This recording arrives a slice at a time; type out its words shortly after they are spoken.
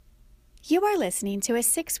You are listening to a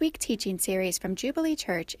 6-week teaching series from Jubilee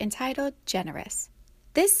Church entitled Generous.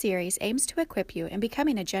 This series aims to equip you in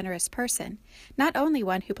becoming a generous person, not only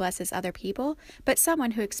one who blesses other people, but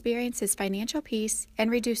someone who experiences financial peace and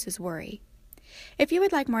reduces worry. If you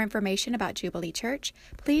would like more information about Jubilee Church,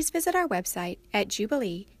 please visit our website at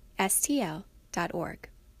jubileestl.org.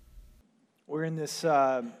 We're in this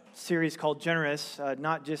series called Generous,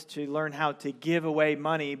 not just to learn how to give away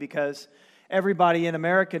money, because everybody in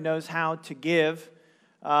America knows how to give.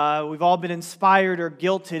 We've all been inspired or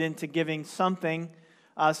guilted into giving something.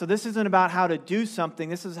 So this isn't about how to do something.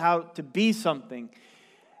 This is how to be something.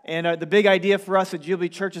 And the big idea for us at Jubilee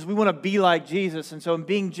Church is we want to be like Jesus. And so in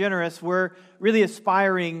being generous, we're really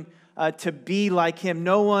aspiring to be like Him.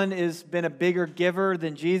 No one has been a bigger giver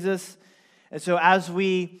than Jesus. And so as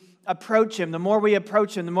we approach Him, the more we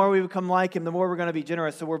approach Him, the more we become like Him, the more we're going to be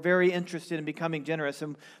generous. So we're very interested in becoming generous.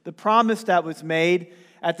 And the promise that was made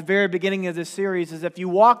at the very beginning of this series is if you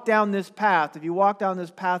walk down this path,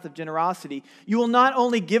 of generosity, you will not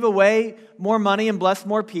only give away more money and bless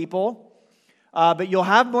more people, but you'll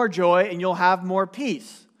have more joy and you'll have more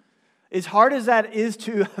peace. As hard as that is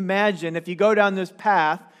to imagine, if you go down this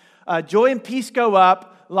path, joy and peace go up,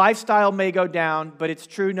 lifestyle may go down, but it's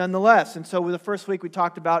true nonetheless. And so the first week we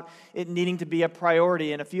talked about it needing to be a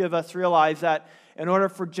priority. And a few of us realize that in order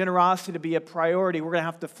for generosity to be a priority, we're going to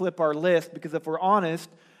have to flip our list. Because if we're honest,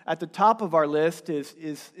 at the top of our list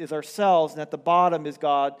is ourselves, and at the bottom is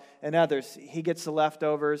God and others. He gets the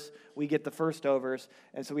leftovers, we get the first overs.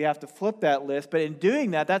 And so we have to flip that list. But in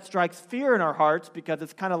doing that, that strikes fear in our hearts, because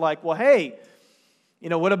it's kind of like, well, hey,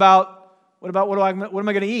 what am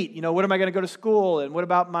I going to eat? What am I going to go to school? And what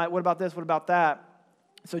about this? What about that?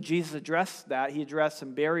 So Jesus addressed that. He addressed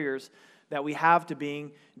some barriers that we have to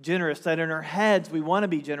being generous. That in our heads we want to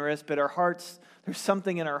be generous, but our hearts, there's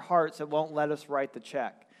something in our hearts that won't let us write the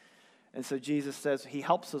check. And so Jesus says He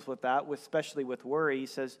helps us with that, especially with worry. He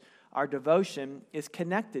says our devotion is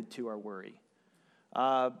connected to our worry.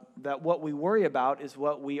 That what we worry about is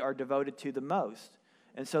what we are devoted to the most.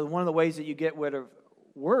 And so one of the ways that you get rid of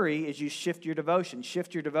worry is you shift your devotion.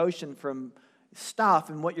 Shift your devotion from stuff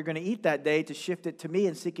and what you're going to eat that day to shift it to me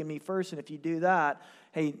and seeking me first. And if you do that,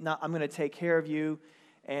 hey, I'm going to take care of you,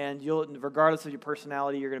 and regardless of your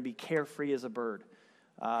personality, you're going to be carefree as a bird.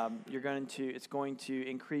 It's going to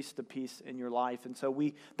increase the peace in your life. And so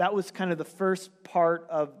that was kind of the first part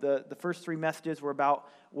of the first three messages were about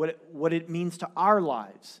what it means to our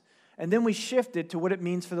lives. And then we shifted to what it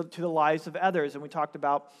means to the lives of others. And we talked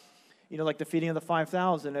about like the feeding of the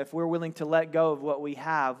 5,000, if we're willing to let go of what we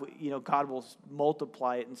have, God will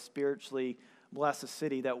multiply it and spiritually bless the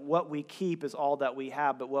city. That what we keep is all that we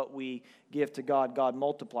have, but what we give to God, God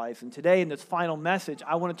multiplies. And today in this final message,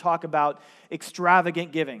 I want to talk about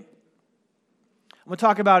extravagant giving. I'm going to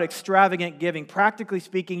talk about extravagant giving. Practically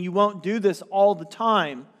speaking, you won't do this all the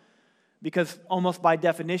time, because almost by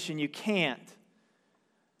definition you can't.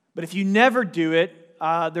 But if you never do it,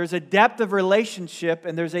 there's a depth of relationship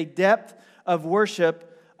and there's a depth of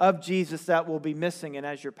worship of Jesus that will be missing. And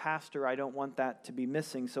as your pastor, I don't want that to be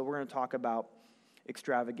missing. So we're going to talk about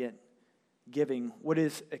extravagant giving. What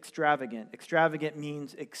is extravagant? Extravagant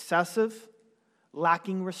means excessive,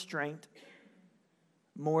 lacking restraint,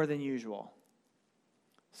 more than usual.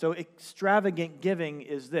 So extravagant giving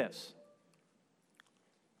is this: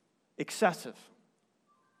 excessive,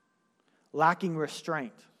 lacking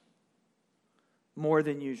restraint, more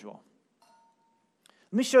than usual.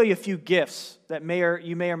 Let me show you a few gifts that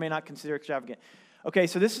you may or may not consider extravagant. Okay,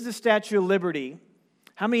 so this is the Statue of Liberty.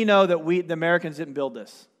 How many know that the Americans didn't build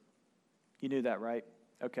this? You knew that, right?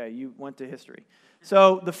 Okay, you went to history.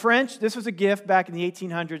 So the French, this was a gift back in the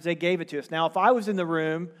 1800s. They gave it to us. Now, if I was in the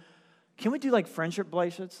room, can we do friendship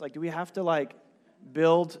bracelets? Do we have to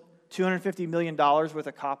build $250 million worth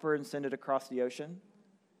of copper and send it across the ocean?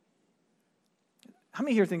 How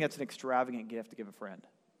many here think that's an extravagant gift to give a friend?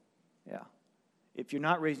 Yeah. If you're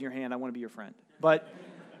not raising your hand, I want to be your friend. But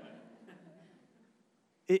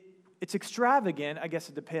it's extravagant. I guess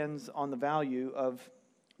it depends on the value of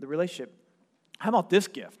the relationship. How about this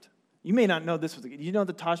gift? You may not know this was a gift. Did you know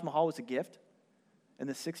the Taj Mahal was a gift in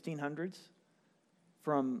the 1600s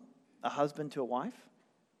from a husband to a wife?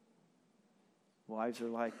 Wives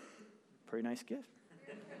are pretty nice gift.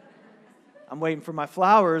 I'm waiting for my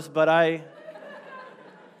flowers, but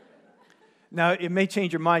Now, it may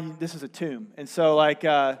change your mind. This is a tomb. And so,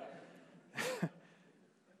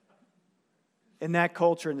 in that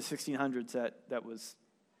culture in the 1600s, that was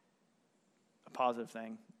a positive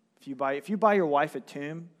thing. If you buy your wife a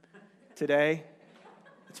tomb today,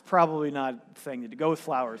 it's probably not a thing to go with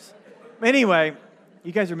flowers. Anyway,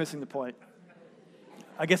 you guys are missing the point.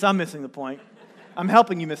 I guess I'm missing the point. I'm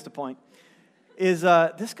helping you miss the point. Is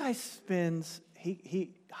this guy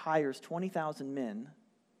he hires 20,000 men,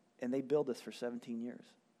 and they build this for 17 years.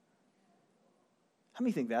 How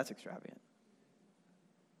many think that's extravagant?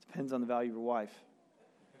 Depends on the value of your wife.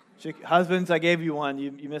 Husbands, I gave you one.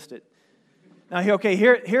 You missed it. Now,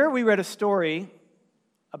 here we read a story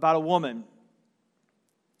about a woman.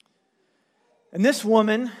 And this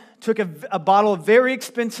woman took a bottle of very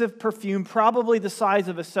expensive perfume, probably the size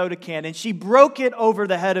of a soda can, and she broke it over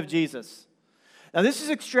the head of Jesus. Now, this is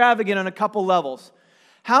extravagant on a couple levels.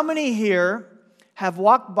 How many here have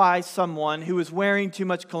walked by someone who is wearing too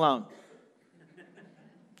much cologne?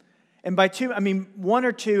 And by two, I mean one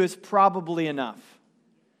or two is probably enough.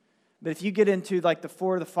 But if you get into like the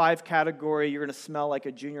 4 or the 5 category, you're going to smell like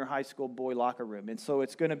a junior high school boy locker room. And so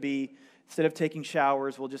it's going to be, instead of taking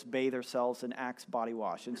showers, we'll just bathe ourselves in Axe body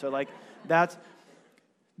wash. And so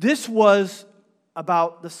this was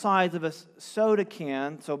about the size of a soda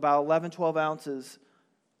can, so about 11, 12 ounces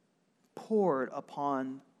poured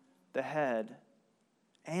upon the head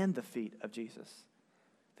and the feet of Jesus.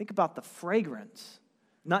 Think about the fragrance,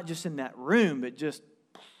 not just in that room, but just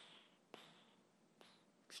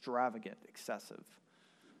extravagant, excessive.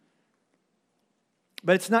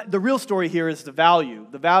 But it's not, the real story here is the value.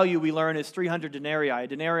 The value we learn is 300 denarii. A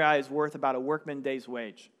denarii is worth about a workman day's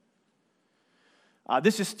wage.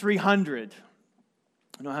 This is 300.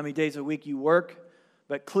 I don't know how many days a week you work,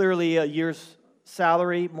 but clearly a year's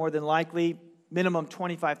salary, more than likely, minimum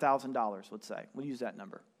 $25,000, let's say. We'll use that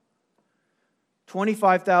number.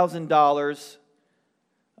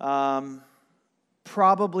 $25,000,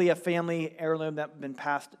 probably a family heirloom that's been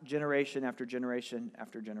passed generation after generation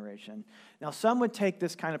after generation. Now, some would take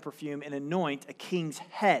this kind of perfume and anoint a king's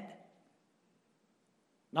head.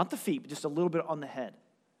 Not the feet, but just a little bit on the head.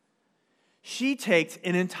 She takes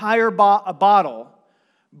an entire bottle,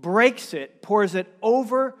 breaks it, pours it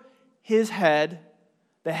over his head,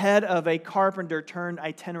 the head of a carpenter turned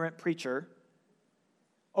itinerant preacher,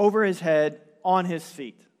 over his head, on his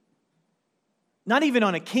feet. Not even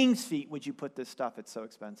on a king's feet would you put this stuff, it's so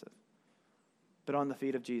expensive. But on the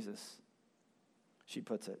feet of Jesus, she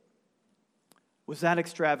puts it. Was that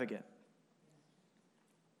extravagant?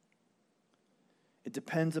 It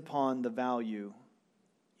depends upon the value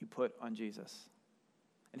you put on Jesus.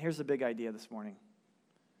 And here's the big idea this morning.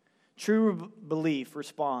 True belief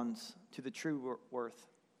responds to the true worth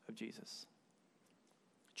of Jesus.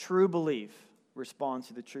 True belief responds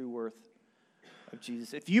to the true worth of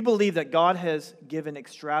Jesus. If you believe that God has given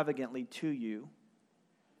extravagantly to you,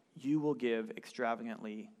 you will give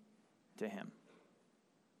extravagantly to Him.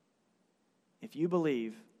 If you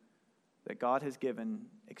believe that God has given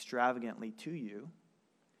extravagantly to you,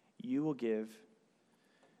 you will give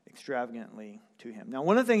extravagantly to Him. Now,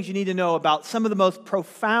 one of the things you need to know about some of the most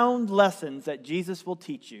profound lessons that Jesus will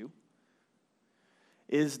teach you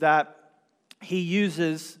is that He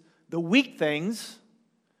uses the weak things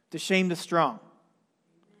to shame the strong.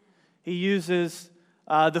 He uses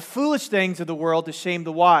the foolish things of the world to shame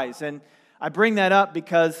the wise. And I bring that up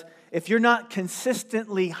because if you're not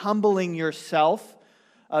consistently humbling yourself,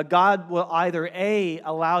 God will either A,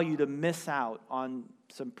 allow you to miss out on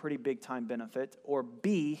some pretty big time benefit, or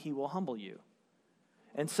B, He will humble you.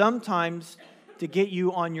 And sometimes to get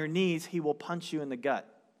you on your knees, He will punch you in the gut.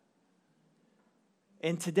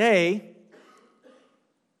 And today,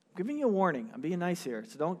 I'm giving you a warning. I'm being nice here,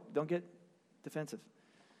 so don't get defensive.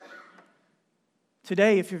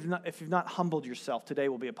 Today, if you've not humbled yourself, today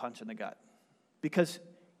will be a punch in the gut. Because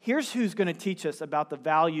here's who's going to teach us about the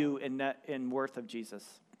value and worth of Jesus.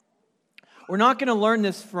 We're not going to learn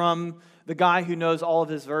this from the guy who knows all of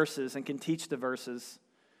his verses and can teach the verses,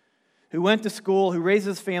 who went to school, who raised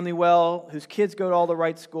his family well, whose kids go to all the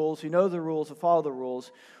right schools, who know the rules, who follow the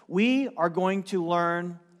rules. We are going to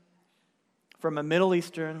learn from a Middle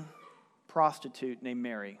Eastern prostitute named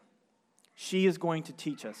Mary. She is going to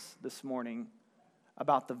teach us this morning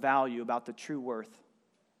about the value, about the true worth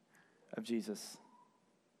of Jesus.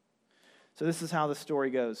 So this is how the story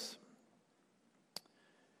goes.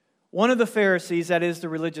 One of the Pharisees, that is the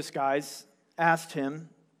religious guys, asked him,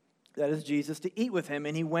 that is Jesus, to eat with him.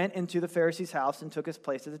 And he went into the Pharisee's house and took his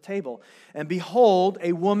place at the table. And behold,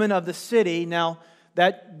 a woman of the city. Now,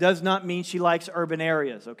 that does not mean she likes urban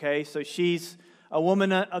areas, okay? So she's a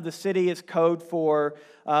woman of the city is code for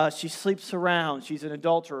she sleeps around. She's an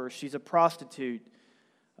adulterer. She's a prostitute.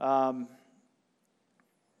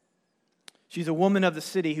 She's a woman of the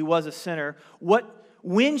city who was a sinner.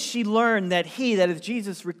 When she learned that he, that is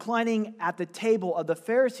Jesus, reclining at the table of the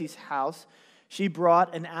Pharisee's house, she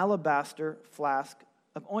brought an alabaster flask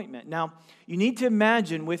of ointment. Now, you need to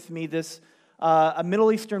imagine with me this a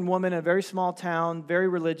Middle Eastern woman in a very small town, very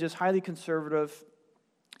religious, highly conservative,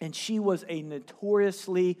 and she was a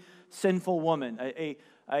notoriously sinful woman, a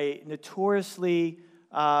notoriously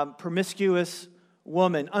promiscuous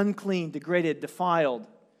woman, unclean, degraded, defiled.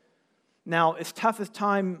 Now, as tough a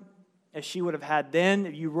time as she would have had then,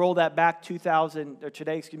 if you roll that back 2,000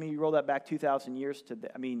 years to,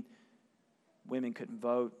 women couldn't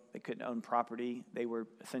vote, they couldn't own property, they were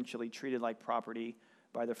essentially treated like property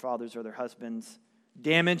by their fathers or their husbands,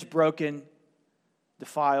 damaged, broken,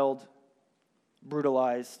 defiled,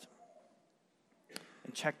 brutalized.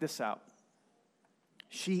 And check this out.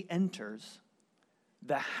 She enters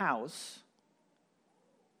the house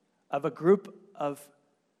of a group of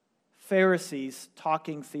Pharisees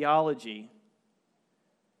talking theology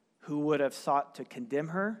who would have sought to condemn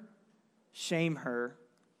her, shame her,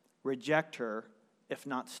 reject her, if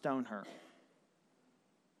not stone her.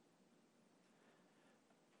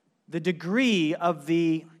 The degree of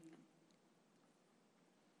the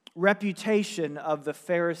reputation of the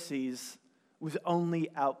Pharisees was only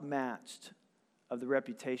outmatched of the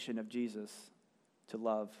reputation of Jesus to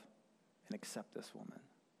love and accept this woman.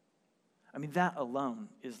 That alone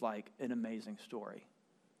is like an amazing story.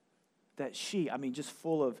 That she, just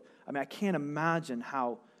full of, I can't imagine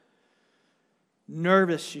how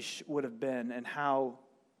nervous she would have been and how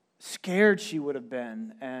scared she would have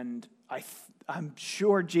been. And I'm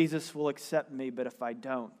sure Jesus will accept me, but if I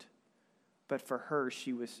don't. But for her,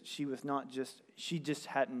 she just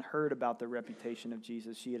hadn't heard about the reputation of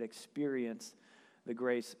Jesus. She had experienced the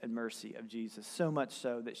grace and mercy of Jesus, so much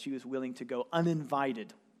so that she was willing to go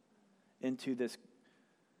uninvited into this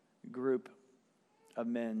group of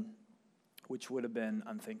men, which would have been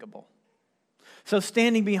unthinkable. So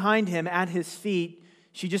standing behind him at his feet,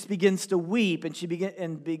 she just begins to weep, and she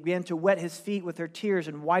began to wet his feet with her tears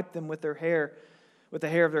and wipe them with her hair, with the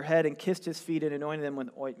hair of her head, and kissed his feet and anointed them with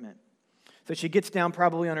ointment. So she gets down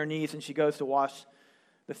probably on her knees and she goes to wash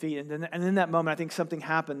the feet. And in that moment, I think something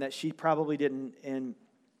happened that she probably didn't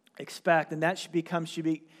expect, and that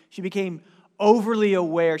she became overly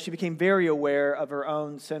aware. She became very aware of her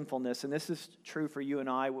own sinfulness. And this is true for you and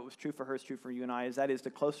I. What was true for her is true for you and I. That is,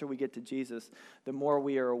 the closer we get to Jesus, the more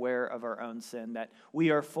we are aware of our own sin, that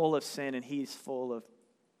we are full of sin and he's full of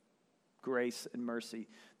grace and mercy,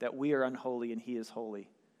 that we are unholy and he is holy,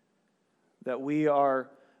 that we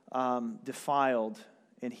are defiled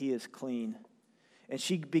and he is clean. And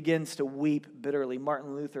she begins to weep bitterly.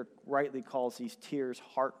 Martin Luther rightly calls these tears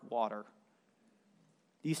heart water.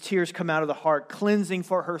 These tears come out of the heart, cleansing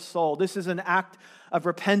for her soul. This is an act of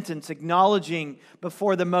repentance, acknowledging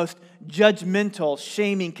before the most judgmental,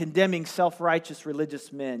 shaming, condemning, self-righteous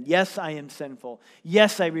religious men. Yes, I am sinful.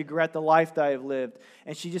 Yes, I regret the life that I have lived.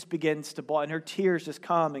 And she just begins to bawl, and her tears just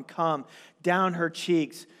come and come down her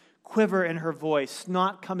cheeks, quiver in her voice,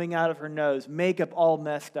 snot coming out of her nose, makeup all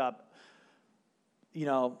messed up.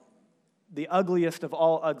 The ugliest of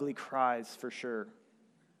all ugly cries for sure.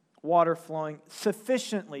 Water flowing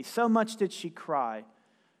sufficiently, so much did she cry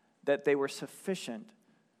that they were sufficient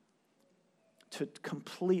to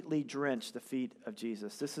completely drench the feet of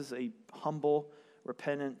Jesus. This is a humble,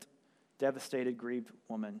 repentant, devastated, grieved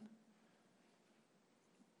woman.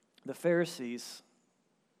 The Pharisees,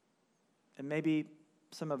 and maybe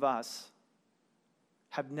some of us,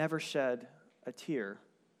 have never shed a tear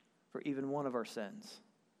for even one of our sins.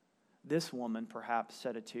 This woman perhaps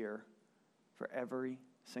shed a tear for every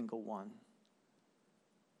single one.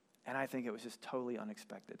 And I think it was just totally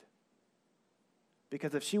unexpected.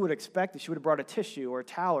 Because if she would have expected, she would have brought a tissue or a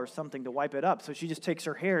towel or something to wipe it up. So she just takes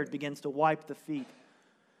her hair and begins to wipe the feet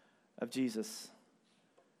of Jesus.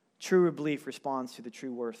 True belief responds to the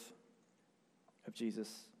true worth of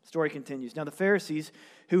Jesus. Story continues. Now the Pharisees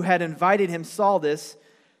who had invited him saw this,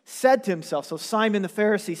 said to himself. So Simon the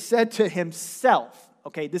Pharisee said to himself,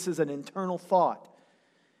 okay, this is an internal thought.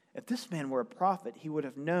 If this man were a prophet, he would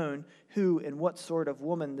have known who and what sort of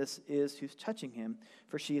woman this is who's touching him,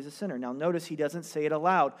 for she is a sinner. Now notice he doesn't say it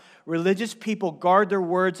aloud. Religious people guard their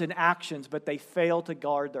words and actions, but they fail to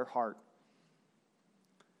guard their heart.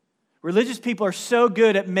 Religious people are so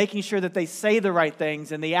good at making sure that they say the right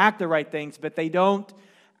things and they act the right things, but they don't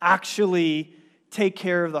actually take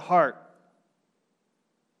care of the heart.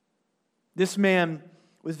 This man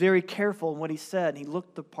was very careful in what he said. He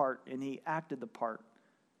looked the part and he acted the part.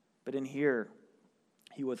 But in here,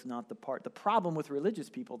 he was not the part. The problem with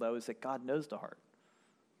religious people, though, is that God knows the heart.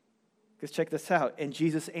 Because check this out. And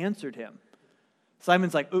Jesus answered him.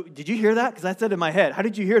 Simon's like, oh, did you hear that? Because I said in my head, how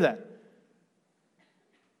did you hear that?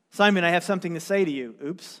 Simon, I have something to say to you.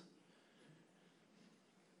 Oops.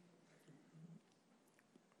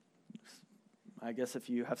 I guess if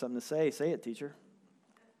you have something to say it, teacher.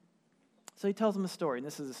 So he tells him a story, and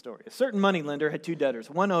this is a story. A certain moneylender had two debtors.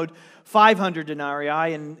 One owed 500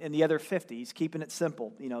 denarii and the other 50. He's keeping it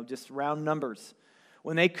simple, just round numbers.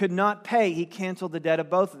 When they could not pay, he canceled the debt of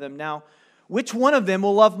both of them. Now, which one of them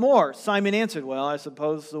will love more? Simon answered, well, I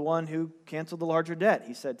suppose the one who canceled the larger debt,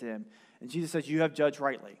 he said to him. And Jesus says, you have judged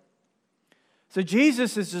rightly. So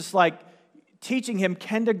Jesus is just like teaching him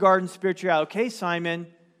kindergarten spirituality. Okay, Simon,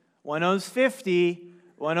 one owes 50,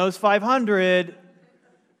 one owes 500,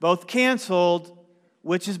 both canceled.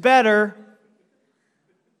 Which is better?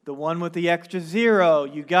 The one with the extra zero.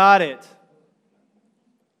 You got it.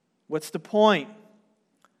 What's the point?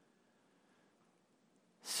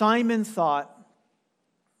 Simon thought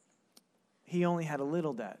he only had a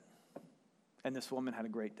little debt, and this woman had a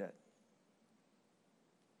great debt.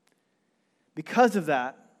 Because of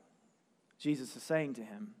that, Jesus is saying to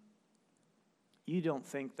him, you don't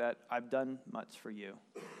think that I've done much for you,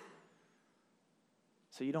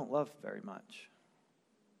 so you don't love very much.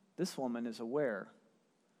 This woman is aware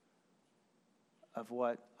of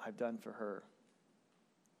what I've done for her,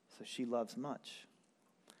 so she loves much,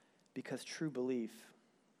 because true belief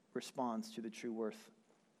responds to the true worth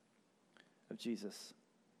of Jesus.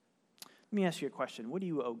 Let me ask you a question. What do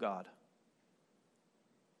you owe God?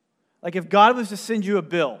 Like if God was to send you a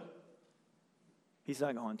bill, he's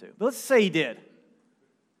not going to. But let's say he did. At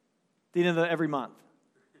the end of every month.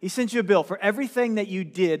 He sent you a bill for everything that you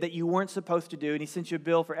did that you weren't supposed to do, and he sent you a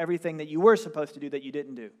bill for everything that you were supposed to do that you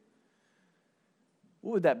didn't do.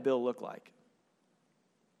 What would that bill look like?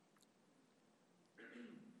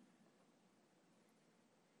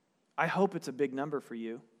 I hope it's a big number for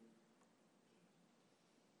you.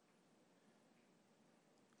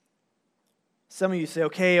 Some of you say,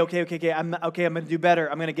 okay, I'm going to do better.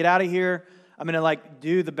 I'm going to get out of here. I'm going to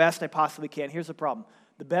do the best I possibly can. Here's the problem.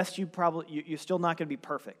 The best you're still not going to be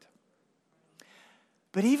perfect.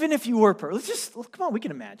 But even if you were perfect, come on, we can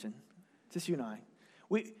imagine. Just you and I.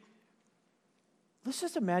 Let's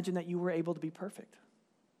just imagine that you were able to be perfect.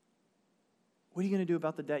 What are you going to do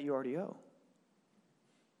about the debt you already owe?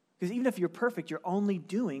 Because even if you're perfect, you're only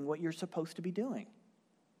doing what you're supposed to be doing.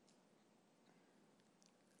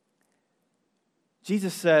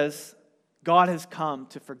 Jesus says, God has come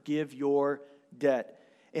to forgive your debt.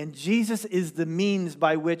 And Jesus is the means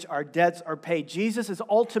by which our debts are paid. Jesus is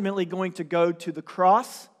ultimately going to go to the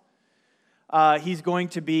cross. He's going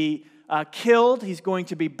to be killed. He's going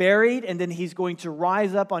to be buried. And then he's going to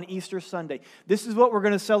rise up on Easter Sunday. This is what we're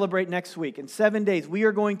going to celebrate next week. In 7 days, we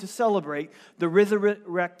are going to celebrate the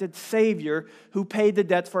resurrected Savior who paid the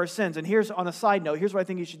debts for our sins. And here's, on a side note, here's what I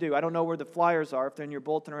think you should do. I don't know where the flyers are, if they're in your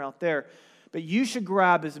bulletin or out there. But you should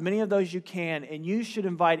grab as many of those you can, and you should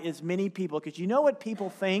invite as many people, because you know what people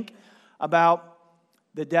think about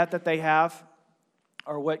the debt that they have,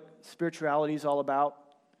 or what spirituality is all about?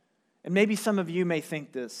 And maybe some of you may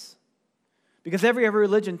think this, because every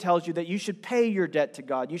religion tells you that you should pay your debt to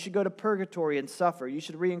God. You should go to purgatory and suffer. You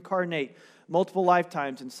should reincarnate multiple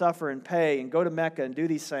lifetimes and suffer and pay and go to Mecca and do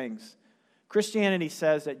these things. Christianity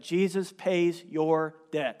says that Jesus pays your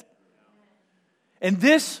debt. And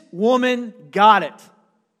this woman got it.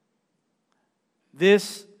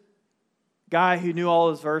 This guy who knew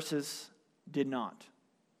all his verses did not.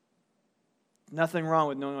 Nothing wrong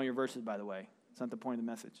with knowing all your verses, by the way. It's not the point of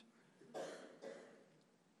the message.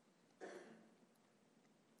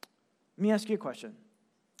 Let me ask you a question.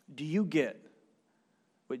 Do you get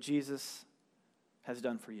what Jesus has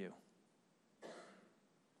done for you?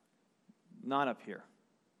 Not up here.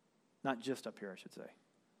 Not just up here, I should say.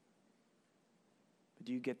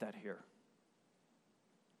 Do you get that here?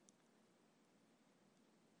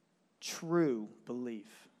 True belief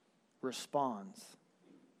responds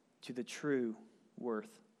to the true worth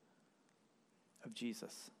of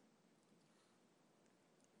Jesus.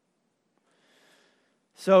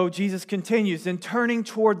 So Jesus continues, and turning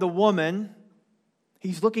toward the woman,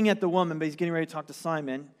 he's looking at the woman, but he's getting ready to talk to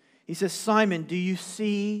Simon. He says, Simon, do you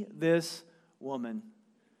see this woman?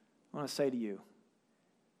 I want to say to you,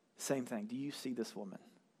 same thing. Do you see this woman?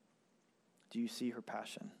 Do you see her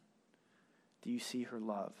passion? Do you see her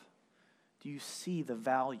love? Do you see the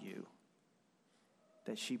value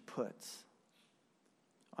that she puts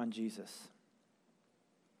on Jesus?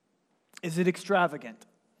 Is it extravagant?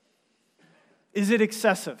 Is it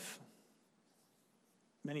excessive?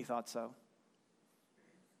 Many thought so.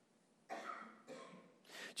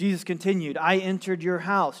 Jesus continued, I entered your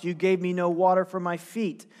house. You gave me no water for my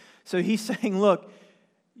feet. So he's saying, look,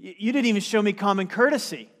 you didn't even show me common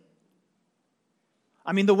courtesy.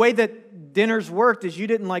 I mean, the way that dinners worked is you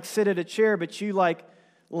didn't sit at a chair, but you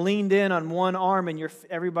leaned in on one arm and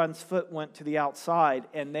everybody's foot went to the outside,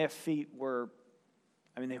 and their feet were,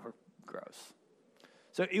 they were gross.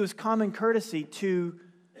 So it was common courtesy to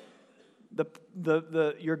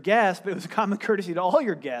your guests, but it was common courtesy to all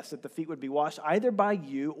your guests that the feet would be washed either by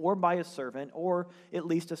you or by a servant, or at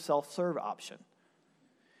least a self-serve option.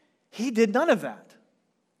 He did none of that.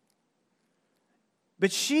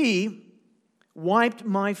 But she wiped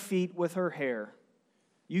my feet with her hair.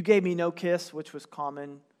 You gave me no kiss, which was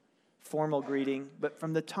common, formal greeting, but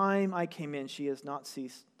from the time I came in, she has not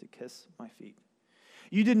ceased to kiss my feet.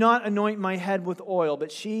 You did not anoint my head with oil,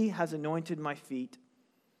 but she has anointed my feet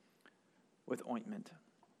with ointment.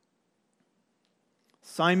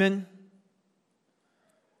 Simon,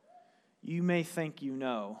 you may think you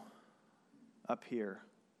know up here,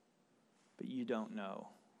 but you don't know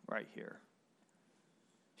right here.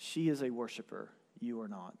 She is a worshiper, you are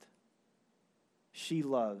not. She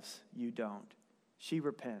loves, you don't. She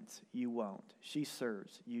repents, you won't. She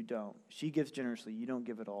serves, you don't. She gives generously, you don't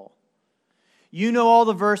give it all. You know all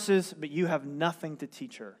the verses, but you have nothing to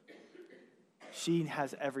teach her. She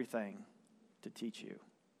has everything to teach you.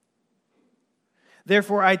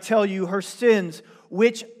 Therefore, I tell you, her sins,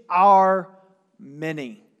 which are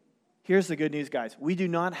many. Here's the good news, guys. We do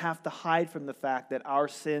not have to hide from the fact that our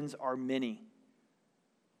sins are many.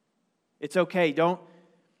 It's okay. To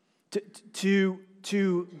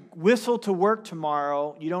whistle to work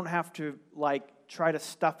tomorrow, you don't have to try to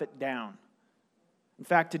stuff it down. In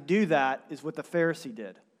fact, to do that is what the Pharisee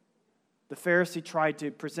did. The Pharisee tried to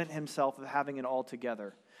present himself as having it all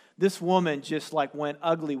together. This woman just went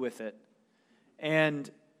ugly with it. And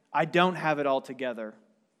I don't have it all together.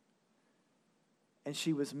 And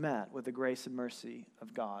she was met with the grace and mercy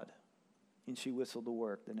of God. And she whistled to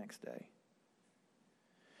work the next day.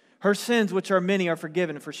 Her sins, which are many, are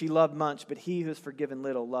forgiven, for she loved much, but he who is forgiven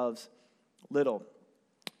little loves little.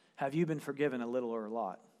 Have you been forgiven a little or a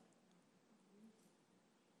lot?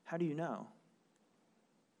 How do you know?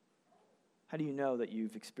 How do you know that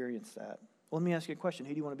you've experienced that? Well, let me ask you a question.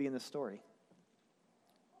 Who do you want to be in this story?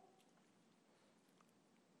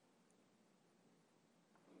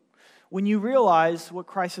 When you realize what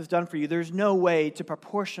Christ has done for you, there's no way to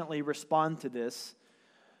proportionately respond to this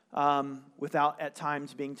without at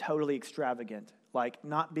times being totally extravagant, like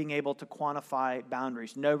not being able to quantify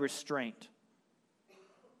boundaries, no restraint,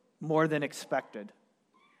 more than expected.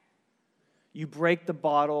 You break the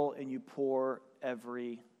bottle and you pour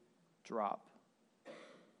every drop.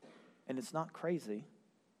 And it's not crazy.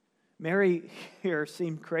 Mary here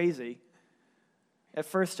seemed crazy. At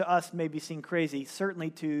first to us maybe seemed crazy, certainly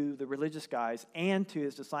to the religious guys and to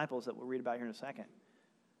his disciples that we'll read about here in a second.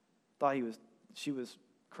 Thought she was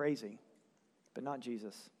crazy, but not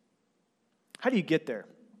Jesus. How do you get there?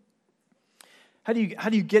 How do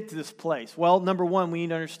you get to this place? Well, number one, we need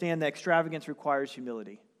to understand that extravagance requires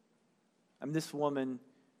humility. This woman,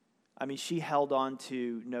 she held on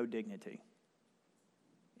to no dignity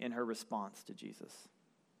in her response to Jesus.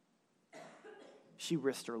 She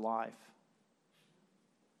risked her life.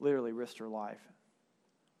 Literally risked her life.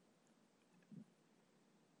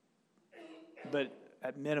 But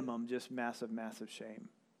at minimum, just massive, massive shame.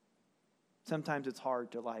 Sometimes it's hard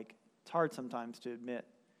sometimes to admit,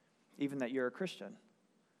 even that you're a Christian,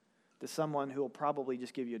 to someone who will probably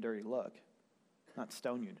just give you a dirty look, not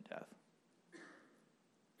stone you to death.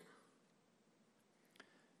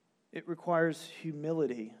 It requires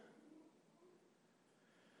humility.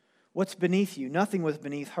 What's beneath you? Nothing was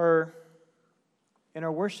beneath her in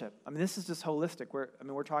our worship. This is just holistic.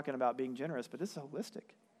 We're talking about being generous, but this is holistic.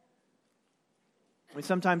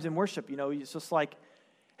 Sometimes in worship, it's just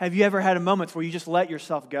have you ever had a moment where you just let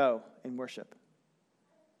yourself go in worship?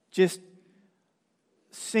 Just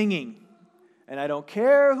singing. And I don't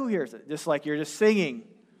care who hears it. Just you're just singing.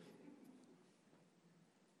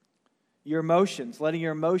 Your emotions, letting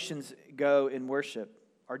your emotions go in worship,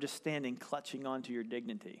 are just standing, clutching onto your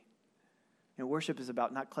dignity. Worship is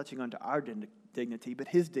about not clutching onto our dignity, but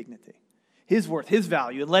his dignity, his worth, his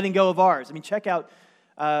value, and letting go of ours. Check out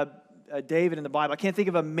David in the Bible. I can't think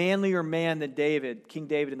of a manlier man than David, King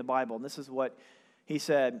David in the Bible. And this is what he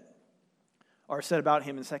said, or said about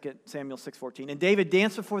him in 2 Samuel 6:14. And David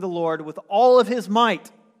danced before the Lord with all of his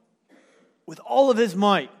might. With all of his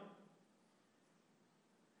might.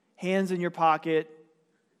 Hands in your pocket.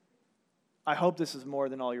 I hope this is more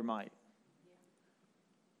than all your might.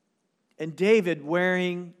 And David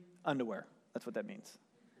wearing underwear. That's what that means.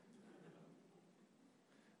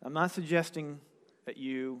 I'm not suggesting that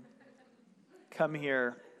you come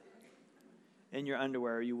here in your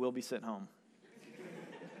underwear, or you will be sent home.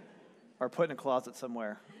 Or put in a closet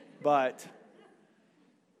somewhere. But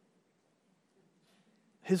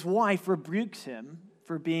his wife rebukes him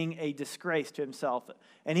for being a disgrace to himself.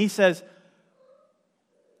 And he says,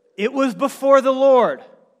 "It was before the Lord.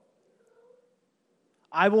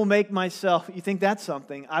 I will make myself," you think that's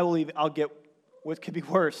something, I'll get what could be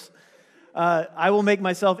worse. "I will make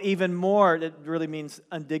myself even more," that really means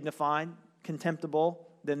undignified, contemptible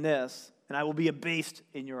than this, "and I will be abased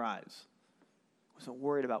in your eyes." He wasn't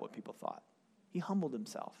worried about what people thought. He humbled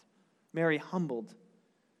himself. Mary humbled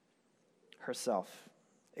herself.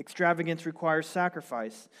 Extravagance requires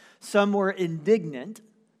sacrifice. Some were indignant.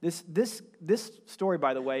 This story,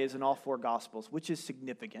 by the way, is in all four Gospels, which is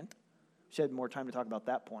significant. We should have more time to talk about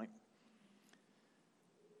that point.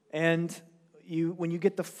 And when you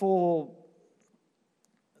get the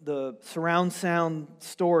surround sound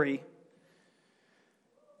story,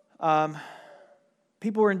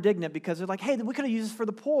 people were indignant because they're like, "Hey, we could have used this for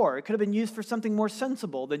the poor. It could have been used for something more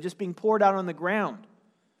sensible than just being poured out on the ground."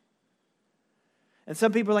 And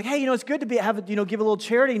some people are like, "Hey, it's good to give a little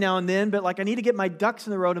charity now and then, but I need to get my ducks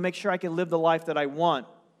in a row to make sure I can live the life that I want."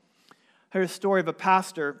 I heard a story of a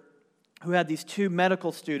pastor who had these two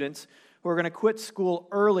medical students who were going to quit school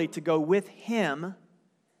early to go with him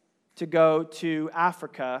to go to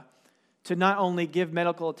Africa to not only give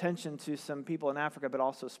medical attention to some people in Africa, but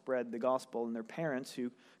also spread the gospel. And their parents,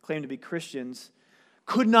 who claimed to be Christians,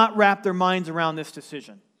 could not wrap their minds around this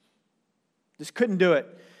decision. Just couldn't do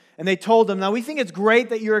it. And they told them, "Now, we think it's great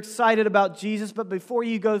that you're excited about Jesus, but before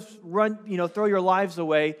you go throw your lives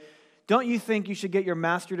away, don't you think you should get your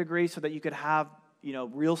master's degree so that you could have,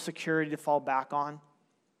 real security to fall back on?"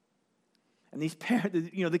 And these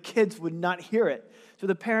parents, the kids would not hear it. So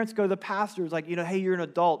the parents go to the pastors like, "Hey, you're an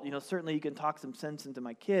adult. Certainly you can talk some sense into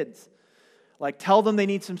my kids. Tell them they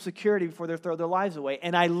need some security before they throw their lives away."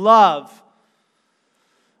 And I love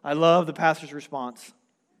the pastor's response.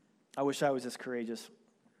 I wish I was this courageous.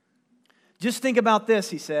 "Just think about this,"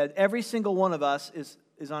 he said. "Every single one of us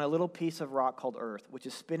is on a little piece of rock called Earth, which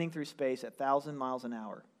is spinning through space at 1,000 miles an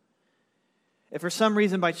hour. If for some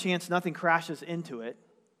reason by chance nothing crashes into it,"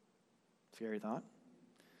 scary thought,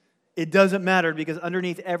 "it doesn't matter because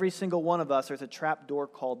underneath every single one of us there's a trap door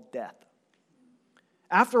called death.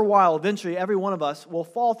 After a while, eventually every one of us will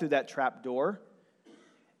fall through that trap door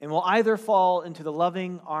and will either fall into the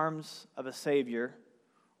loving arms of a Savior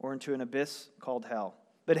or into an abyss called hell.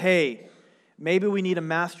 But hey, maybe we need a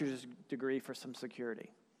master's degree for some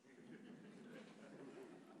security."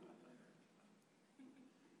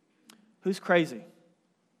 Who's crazy?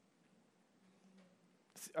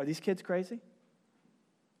 Are these kids crazy?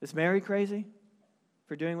 Is Mary crazy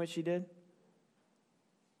for doing what she did?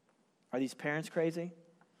 Are these parents crazy?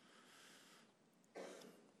 What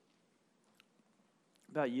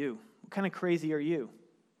about you? What kind of crazy are you?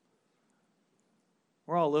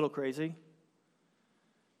 We're all a little crazy.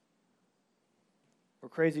 We're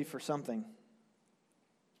crazy for something.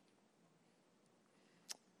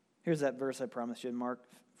 Here's that verse I promised you in Mark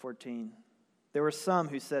 14. "There were some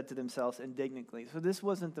who said to themselves indignantly." So this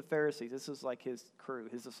wasn't the Pharisees. This was like his crew,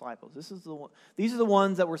 his disciples. These are the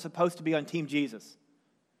ones that were supposed to be on Team Jesus.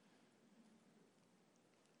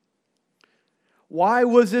 "Why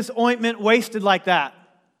was this ointment wasted like that?"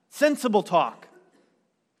 Sensible talk.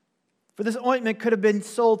 "For this ointment could have been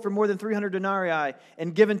sold for more than 300 denarii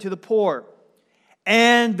and given to the poor."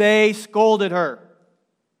 And they scolded her.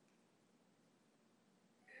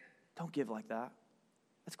 Don't give like that.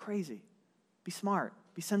 That's crazy. Be smart.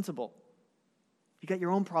 Be sensible. You got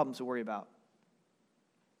your own problems to worry about.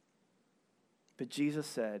 But Jesus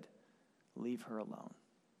said, "Leave her alone.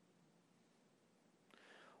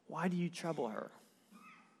 Why do you trouble her?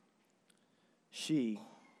 She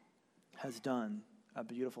has done a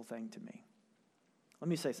beautiful thing to me." Let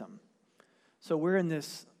me say something. So we're in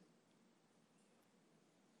this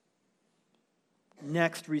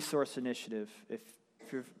Next Resource Initiative. If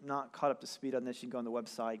you're not caught up to speed on this, you can go on the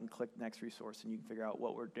website and click Next Resource, and you can figure out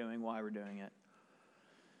what we're doing, why we're doing it.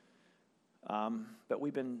 But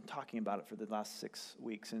we've been talking about it for the last 6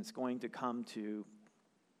 weeks, and it's going to come to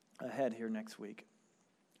a head here next week.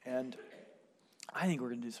 And I think we're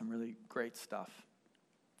going to do some really great stuff.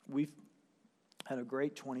 We've had a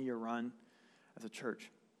great 20-year run as a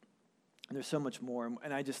church, and there's so much more.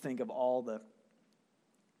 And I just think of all the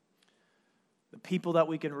people that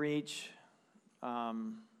we can reach,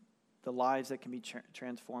 the lives that can be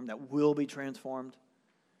transformed, that will be transformed.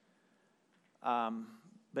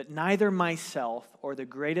 But neither myself or the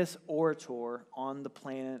greatest orator on the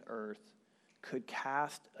planet Earth could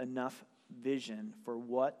cast enough vision for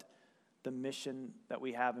what the mission that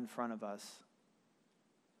we have in front of us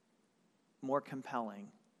more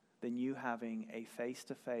compelling than you having a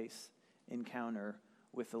face-to-face encounter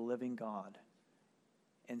with the living God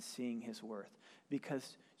and seeing his worth.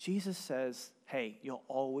 Because Jesus says, hey, you'll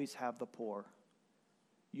always have the poor.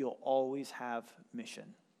 You'll always have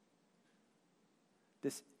mission.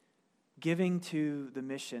 This giving to the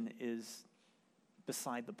mission is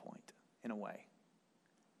beside the point in a way,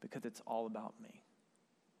 because it's all about me.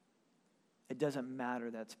 It doesn't matter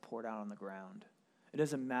that it's poured out on the ground. It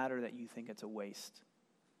doesn't matter that you think it's a waste,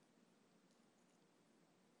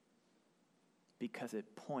 because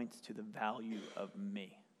it points to the value of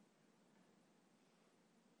me.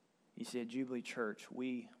 You see, at Jubilee Church,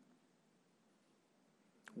 we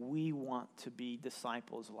want to be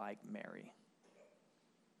disciples like Mary,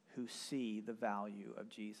 who see the value of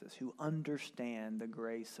Jesus, who understand the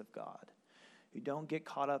grace of God, who don't get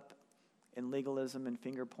caught up in legalism and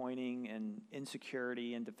finger-pointing and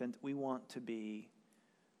insecurity and defense. We want to be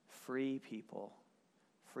free people,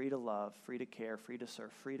 free to love, free to care, free to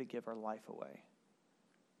serve, free to give our life away.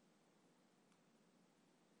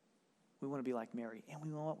 We want to be like Mary, and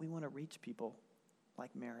we want to reach people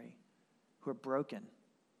like Mary, who are broken,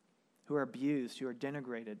 who are abused, who are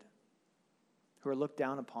denigrated, who are looked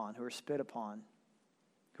down upon, who are spit upon,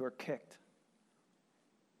 who are kicked.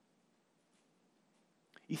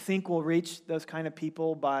 You think we'll reach those kind of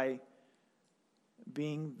people by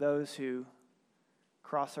being those who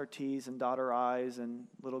cross our T's and dot our I's and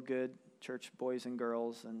little good church boys and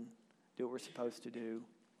girls and do what we're supposed to do?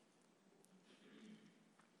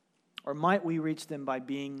 Or might we reach them by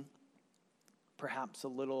being perhaps a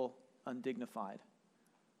little undignified,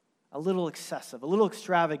 a little excessive, a little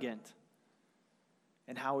extravagant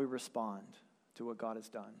in how we respond to what God has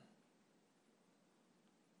done?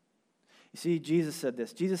 You see, Jesus said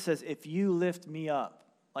this. Jesus says, if you lift me up,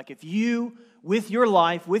 like if you, with your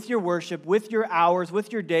life, with your worship, with your hours,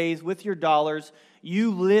 with your days, with your dollars,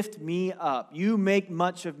 you lift me up, you make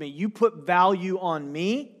much of me, you put value on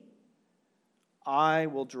me, I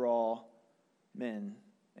will draw men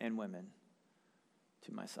and women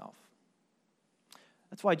to myself.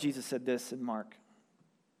 That's why Jesus said this in Mark.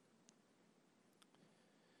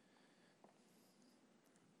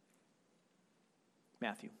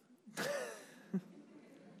 Matthew. I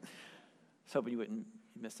was hoping you wouldn't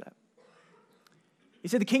miss that. He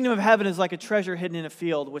said, the kingdom of heaven is like a treasure hidden in a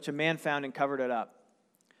field, which a man found and covered it up.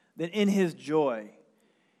 Then in his joy,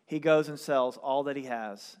 he goes and sells all that he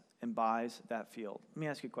has and buys that field. Let me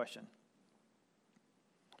ask you a question.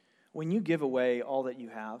 When you give away all that you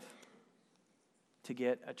have to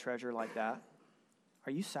get a treasure like that,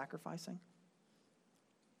 are you sacrificing?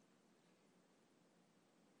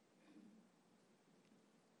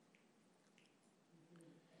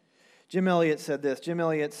 Jim Elliot said this. Jim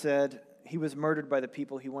Elliot said he was murdered by the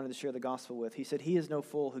people he wanted to share the gospel with. He said, he is no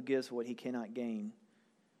fool who gives what he cannot gain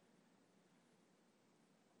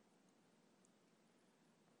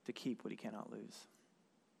to keep what he cannot lose.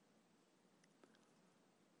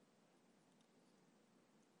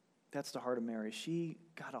 That's the heart of Mary. She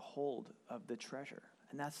got a hold of the treasure,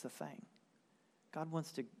 and that's the thing. God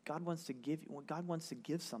wants to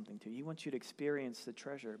give something to you. He wants you to experience the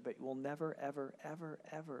treasure, but we'll never, ever, ever,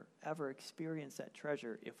 ever, ever experience that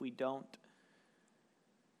treasure if we don't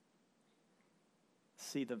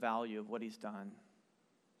see the value of what he's done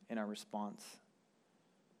in our response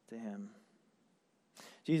to him.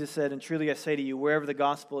 Jesus said, and truly I say to you, wherever the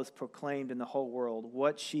gospel is proclaimed in the whole world,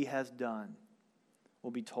 what she has done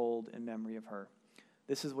will be told in memory of her.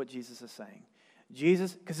 This is what Jesus is saying.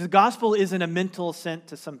 Jesus, because the gospel isn't a mental assent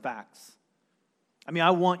to some facts. I mean,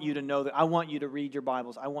 I want you to know that. I want you to read your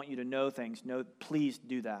Bibles. I want you to know things. No, please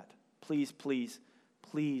do that. Please, please,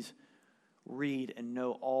 please read and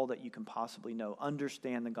know all that you can possibly know.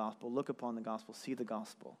 Understand the gospel. Look upon the gospel. See the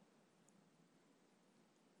gospel.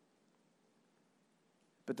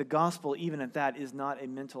 But the gospel, even at that, is not a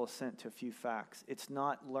mental assent to a few facts. It's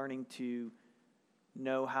not learning to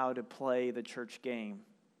know how to play the church game.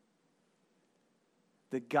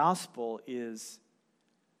 The gospel is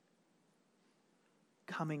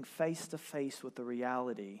coming face to face with the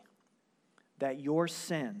reality that your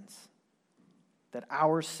sins, that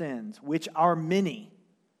our sins, which are many,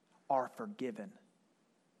 are forgiven.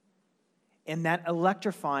 And that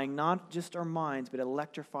electrifying not just our minds, but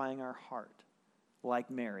electrifying our heart,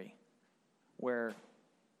 like Mary, where,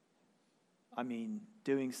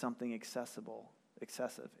 doing something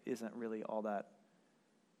excessive isn't really all that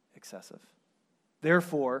excessive.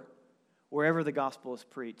 Therefore, wherever the gospel is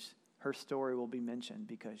preached, her story will be mentioned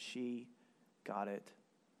because she got it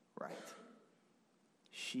right.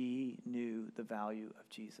 She knew the value of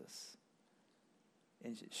Jesus.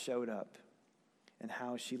 And it showed up in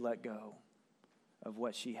how she let go of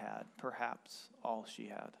what she had, perhaps all she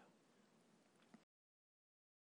had.